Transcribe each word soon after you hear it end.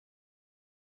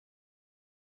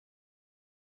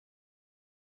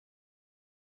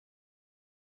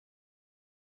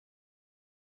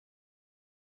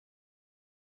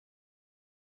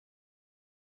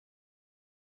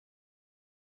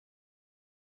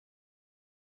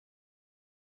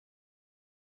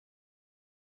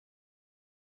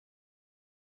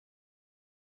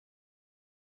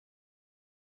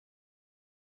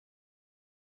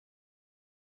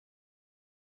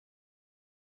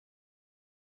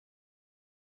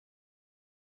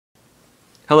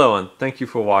Hello and thank you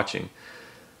for watching.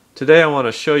 Today I want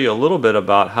to show you a little bit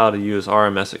about how to use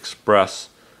RMS Express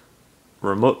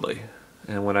remotely.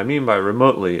 And what I mean by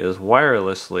remotely is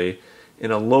wirelessly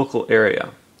in a local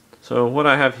area. So what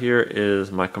I have here is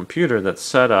my computer that's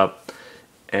set up,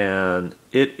 and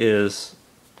it is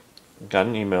got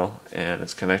an email and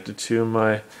it's connected to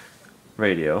my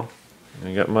radio.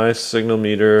 I got my signal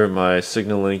meter, my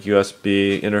SignalLink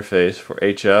USB interface for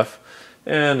HF,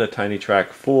 and a tiny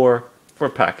track for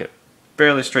packet.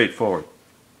 Fairly straightforward.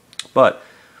 But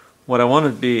what I want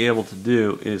to be able to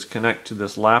do is connect to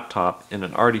this laptop in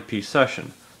an RDP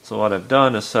session. So what I've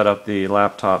done is set up the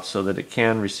laptop so that it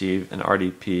can receive an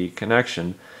RDP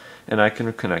connection, and I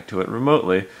can connect to it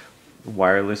remotely,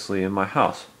 wirelessly in my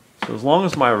house. So as long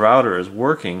as my router is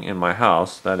working in my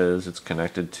house, that is, it's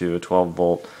connected to a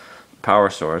 12-volt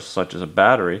power source such as a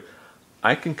battery,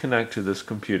 I can connect to this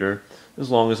computer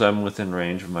as long as I'm within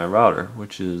range of my router,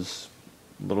 which is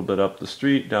a little bit up the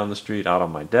street, down the street, out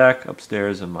on my deck,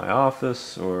 upstairs in my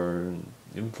office, or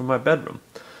even from my bedroom.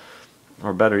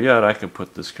 Or better yet, I can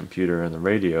put this computer and the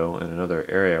radio in another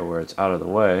area where it's out of the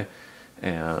way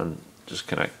and just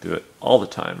connect to it all the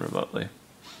time remotely.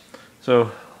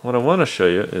 So what I want to show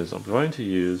you is I'm going to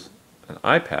use an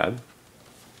iPad.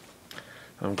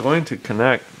 I'm going to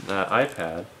connect that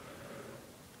iPad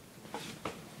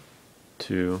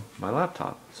to my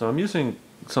laptop. So I'm using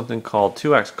something called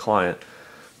 2X Client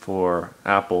for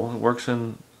Apple. It works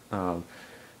in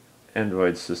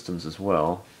Android systems as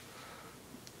well.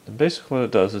 And basically what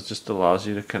it does is just allows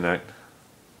you to connect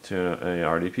to a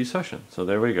RDP session. So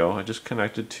there we go. I just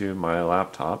connected to my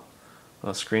laptop.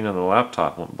 The screen on the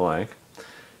laptop went blank.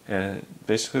 And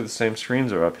basically the same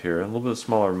screens are up here. A little bit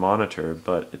smaller monitor,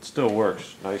 but it still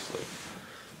works nicely.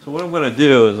 So what I'm going to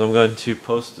do is I'm going to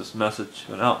post this message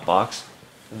to an outbox,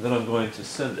 and then I'm going to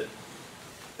send it.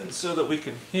 And so that we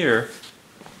can hear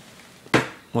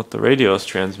what the radio is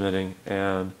transmitting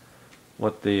and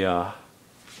what the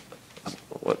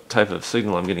what type of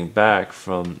signal I'm getting back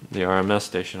from the RMS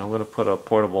station. I'm going to put a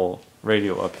portable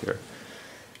radio up here,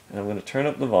 and I'm going to turn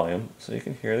up the volume so you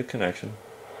can hear the connection.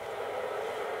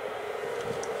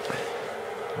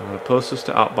 I'm going to post this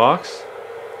to Outbox,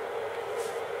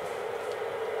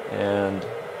 and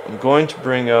I'm going to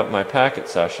bring up my packet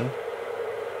session.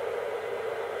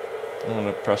 I'm going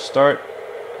to press start,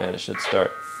 and it should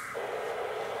start.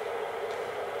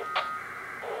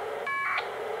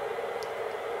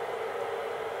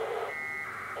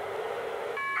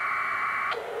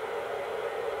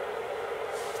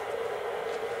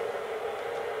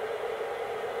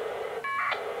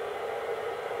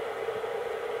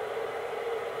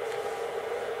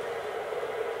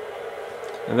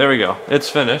 And there we go, it's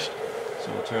finished.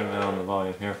 So we'll turn down the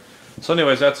volume here. So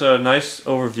anyways, that's a nice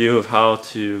overview of how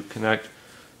to connect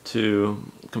to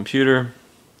a computer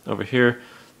over here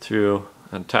through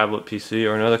a tablet PC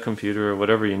or another computer or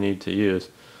whatever you need to use.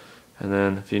 And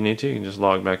then if you need to, you can just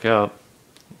log back out,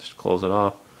 just close it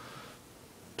off,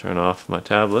 turn off my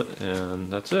tablet,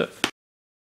 and that's it.